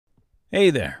Hey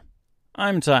there,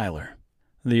 I'm Tyler,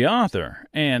 the author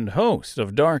and host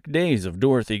of Dark Days of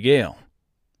Dorothy Gale.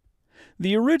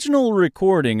 The original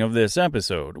recording of this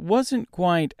episode wasn't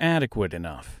quite adequate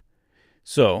enough,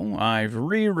 so I've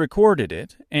re-recorded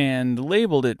it and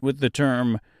labeled it with the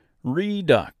term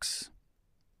Redux.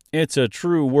 It's a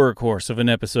true workhorse of an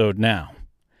episode now,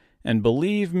 and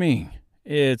believe me,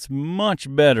 it's much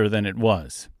better than it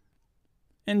was.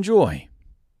 Enjoy.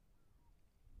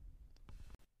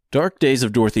 Dark Days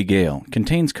of Dorothy Gale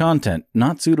contains content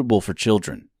not suitable for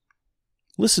children.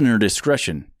 Listener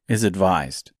discretion is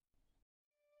advised.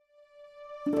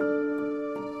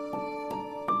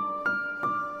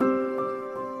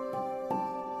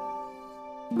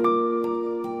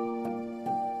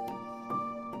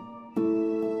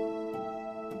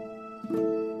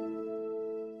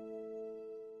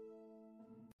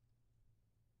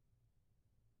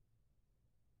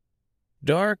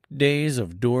 Dark Days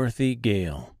of Dorothy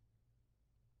Gale.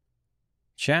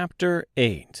 Chapter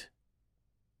 8.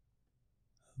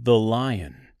 The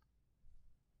Lion.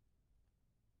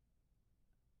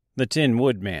 The Tin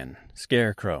Woodman,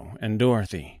 Scarecrow, and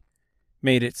Dorothy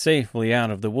made it safely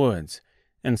out of the woods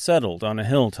and settled on a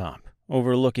hilltop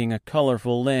overlooking a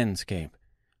colorful landscape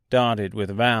dotted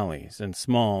with valleys and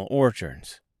small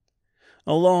orchards.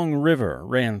 A long river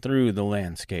ran through the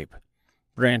landscape,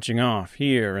 branching off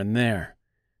here and there,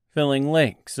 filling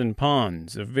lakes and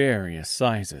ponds of various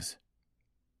sizes.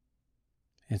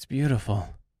 "It's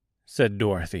beautiful," said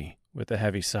Dorothy with a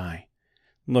heavy sigh,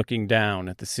 looking down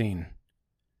at the scene.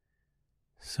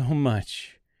 "So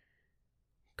much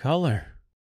color.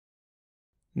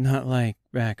 Not like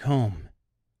back home."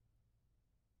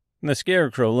 The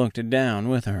Scarecrow looked down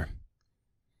with her.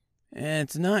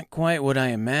 "It's not quite what I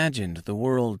imagined the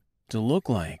world to look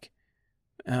like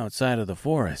outside of the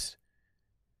forest.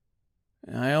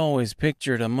 I always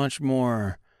pictured a much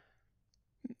more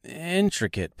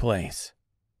intricate place."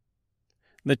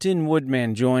 The Tin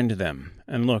Woodman joined them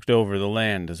and looked over the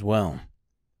land as well.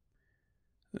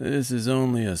 "This is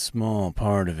only a small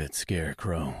part of it,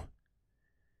 Scarecrow.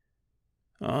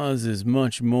 Oz is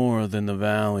much more than the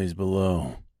valleys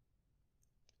below.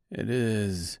 It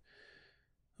is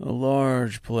a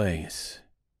large place,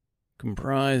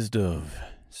 comprised of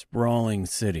sprawling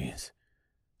cities,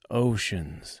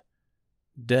 oceans,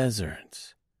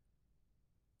 deserts,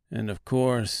 and of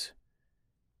course,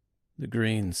 the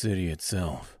Green City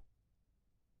itself.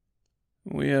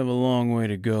 We have a long way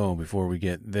to go before we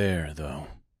get there, though."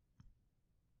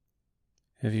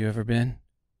 "Have you ever been?"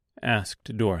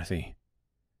 asked Dorothy.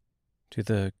 "To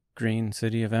the Green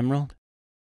City of Emerald?"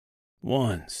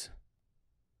 "Once.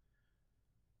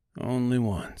 Only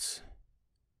once.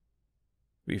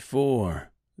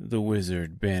 Before the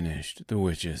wizard banished the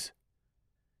witches.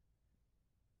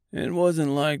 It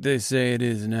wasn't like they say it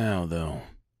is now, though.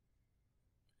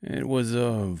 It was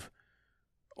of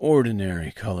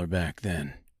ordinary color back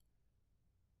then.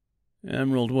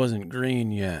 Emerald wasn't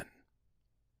green yet.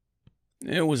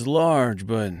 It was large,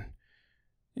 but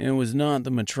it was not the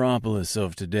metropolis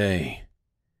of today.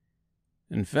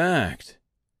 In fact,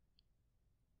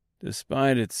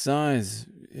 despite its size,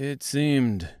 it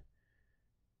seemed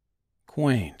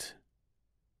quaint."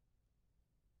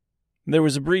 There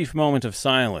was a brief moment of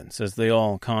silence as they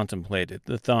all contemplated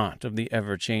the thought of the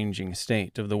ever-changing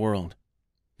state of the world.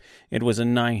 It was a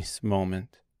nice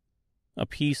moment, a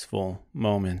peaceful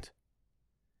moment.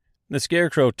 The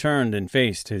Scarecrow turned and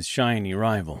faced his shiny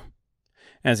rival.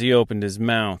 As he opened his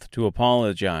mouth to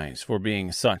apologize for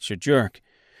being such a jerk,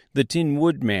 the Tin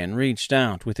Woodman reached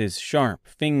out with his sharp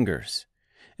fingers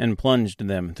and plunged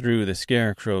them through the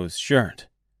Scarecrow's shirt,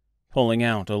 pulling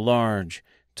out a large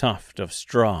tuft of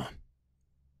straw.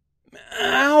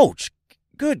 "Ouch!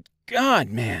 Good God,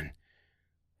 man!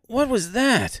 What was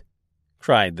that?"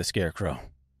 cried the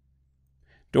Scarecrow.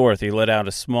 Dorothy let out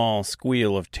a small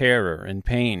squeal of terror and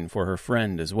pain for her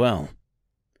friend as well.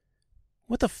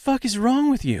 "What the fuck is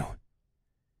wrong with you?"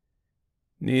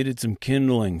 "Needed some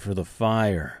kindling for the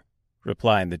fire,"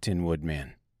 replied the Tin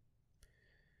Woodman.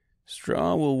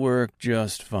 "Straw will work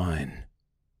just fine."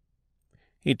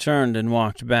 He turned and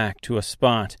walked back to a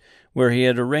spot where he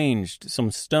had arranged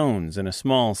some stones in a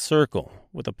small circle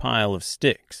with a pile of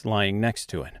sticks lying next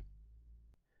to it.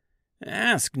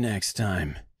 "Ask next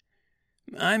time.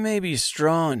 I may be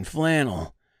straw and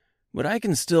flannel, but I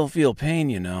can still feel pain,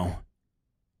 you know."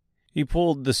 He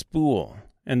pulled the spool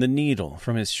and the needle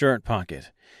from his shirt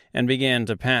pocket and began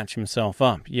to patch himself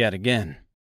up yet again.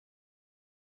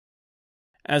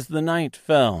 As the night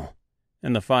fell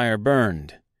and the fire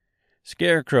burned,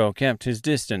 Scarecrow kept his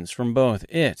distance from both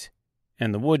it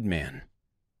and the Woodman.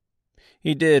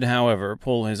 He did, however,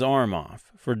 pull his arm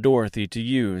off for Dorothy to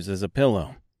use as a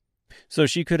pillow, so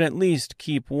she could at least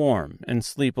keep warm and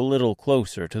sleep a little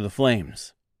closer to the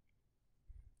flames.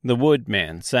 The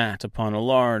woodman sat upon a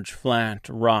large flat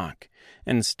rock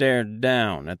and stared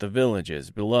down at the villages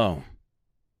below.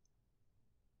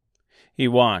 He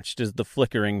watched as the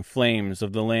flickering flames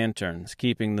of the lanterns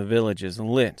keeping the villages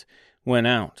lit went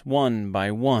out one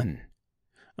by one,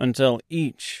 until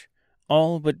each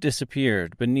all but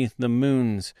disappeared beneath the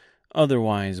moon's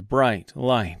otherwise bright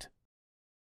light.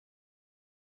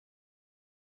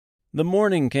 The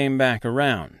morning came back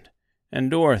around, and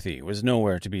Dorothy was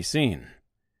nowhere to be seen.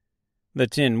 The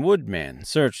Tin Woodman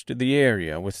searched the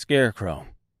area with Scarecrow,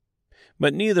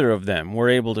 but neither of them were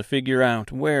able to figure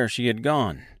out where she had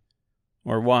gone,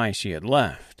 or why she had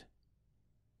left.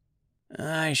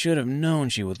 "I should have known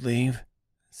she would leave,"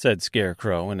 said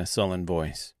Scarecrow in a sullen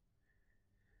voice.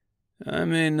 "I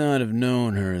may not have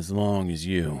known her as long as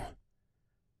you,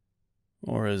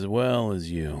 or as well as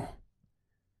you,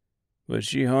 but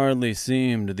she hardly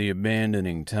seemed the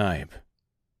abandoning type."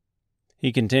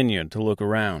 He continued to look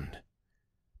around.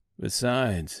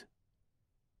 "Besides,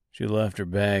 she left her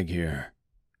bag here."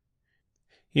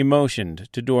 He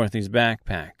motioned to Dorothy's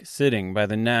backpack sitting by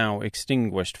the now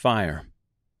extinguished fire.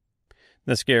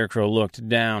 The Scarecrow looked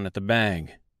down at the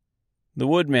bag. The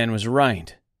woodman was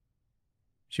right.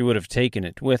 She would have taken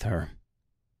it with her.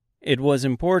 It was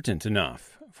important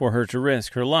enough for her to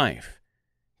risk her life,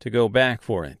 to go back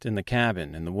for it in the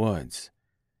cabin in the woods.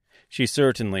 She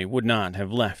certainly would not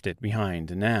have left it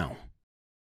behind now.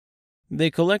 They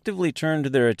collectively turned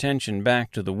their attention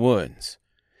back to the woods,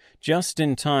 just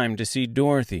in time to see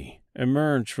Dorothy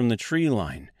emerge from the tree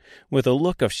line with a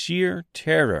look of sheer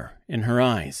terror in her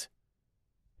eyes,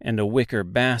 and a wicker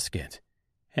basket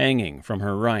hanging from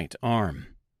her right arm.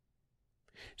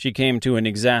 She came to an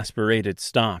exasperated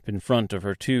stop in front of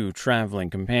her two traveling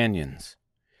companions.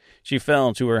 She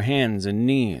fell to her hands and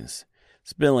knees,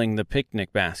 spilling the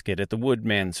picnic basket at the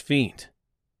woodman's feet.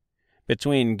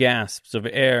 Between gasps of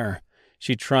air,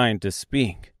 she tried to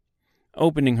speak,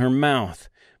 opening her mouth,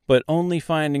 but only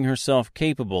finding herself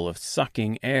capable of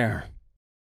sucking air.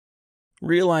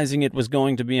 Realizing it was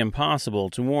going to be impossible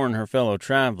to warn her fellow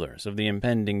travelers of the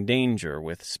impending danger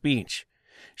with speech,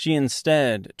 she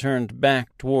instead turned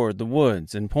back toward the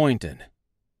woods and pointed.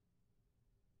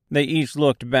 They each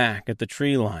looked back at the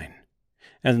tree line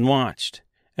and watched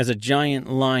as a giant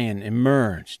lion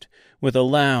emerged with a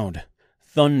loud,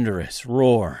 thunderous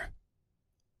roar.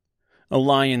 A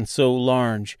lion so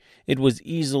large it was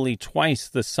easily twice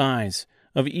the size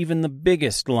of even the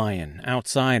biggest lion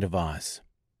outside of Oz,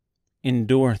 in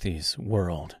Dorothy's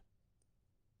world.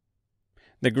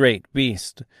 The great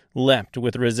beast leapt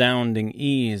with resounding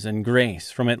ease and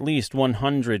grace from at least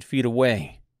 100 feet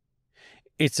away.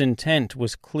 Its intent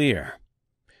was clear: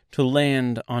 to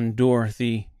land on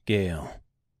Dorothy Gale.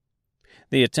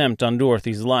 The attempt on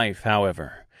Dorothy's life,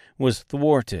 however, was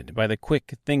thwarted by the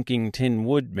quick-thinking Tin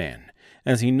Woodman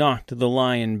as he knocked the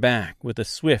lion back with a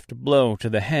swift blow to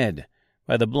the head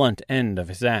by the blunt end of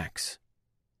his axe.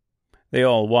 They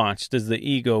all watched as the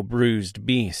ego-bruised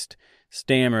beast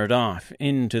stammered off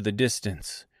into the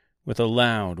distance with a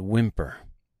loud whimper,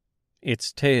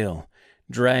 its tail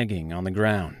dragging on the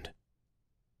ground.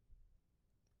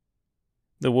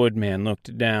 The woodman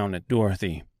looked down at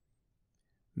Dorothy,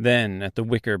 then at the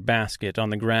wicker basket on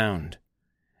the ground,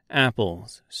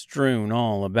 apples strewn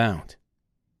all about.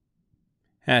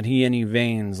 Had he any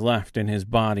veins left in his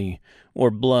body or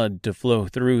blood to flow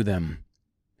through them,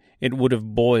 it would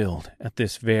have boiled at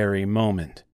this very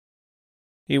moment.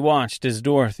 He watched as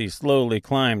Dorothy slowly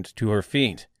climbed to her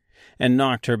feet and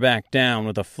knocked her back down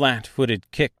with a flat-footed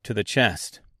kick to the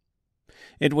chest.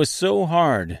 It was so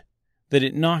hard that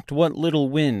it knocked what little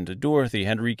wind Dorothy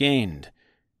had regained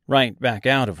right back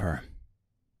out of her.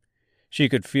 She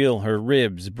could feel her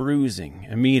ribs bruising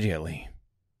immediately.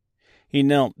 He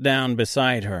knelt down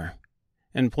beside her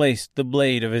and placed the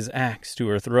blade of his axe to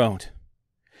her throat.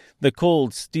 The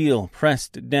cold steel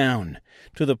pressed down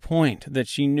to the point that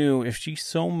she knew if she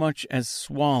so much as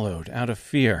swallowed out of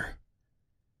fear,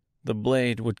 the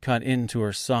blade would cut into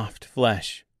her soft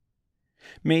flesh.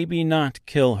 Maybe not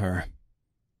kill her,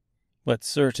 but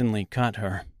certainly cut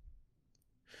her.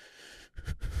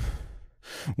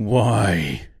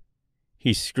 "Why?"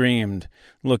 he screamed,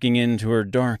 looking into her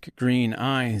dark green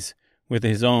eyes with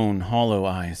his own hollow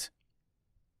eyes.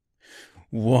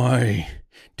 "Why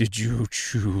did you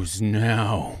choose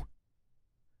now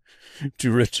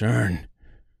to return?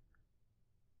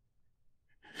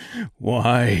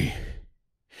 Why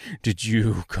did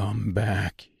you come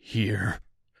back here?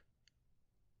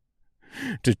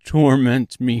 to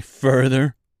torment me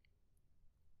further?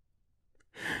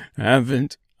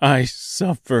 Haven't I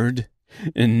suffered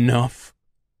enough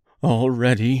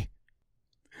already?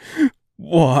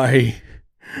 Why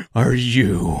are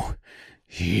you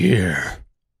here?"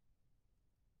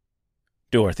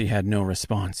 Dorothy had no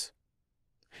response.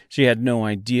 She had no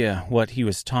idea what he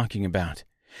was talking about,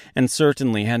 and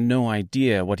certainly had no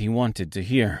idea what he wanted to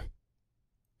hear.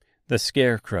 The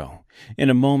Scarecrow, in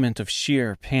a moment of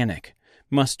sheer panic,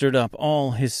 mustered up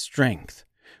all his strength,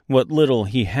 what little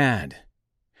he had,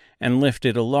 and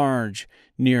lifted a large,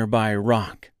 nearby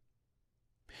rock.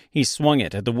 He swung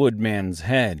it at the woodman's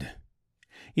head.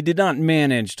 He did not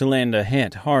manage to land a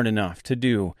hit hard enough to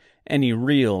do any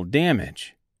real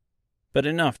damage, but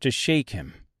enough to shake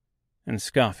him and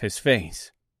scuff his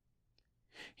face.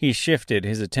 He shifted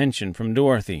his attention from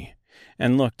Dorothy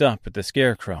and looked up at the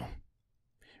Scarecrow.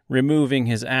 Removing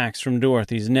his axe from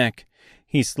Dorothy's neck,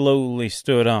 he slowly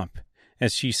stood up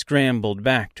as she scrambled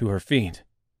back to her feet.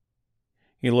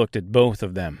 He looked at both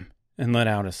of them and let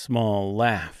out a small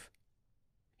laugh.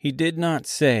 He did not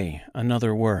say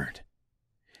another word.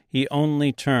 He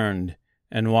only turned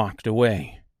and walked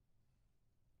away.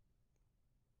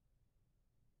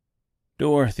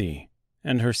 Dorothy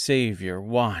and her savior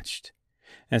watched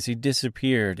as he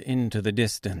disappeared into the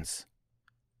distance.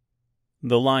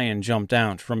 The lion jumped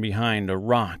out from behind a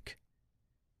rock,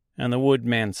 and the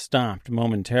woodman stopped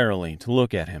momentarily to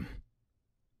look at him.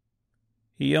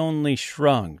 He only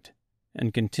shrugged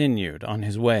and continued on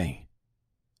his way.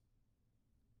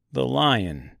 The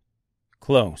lion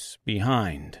close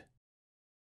behind.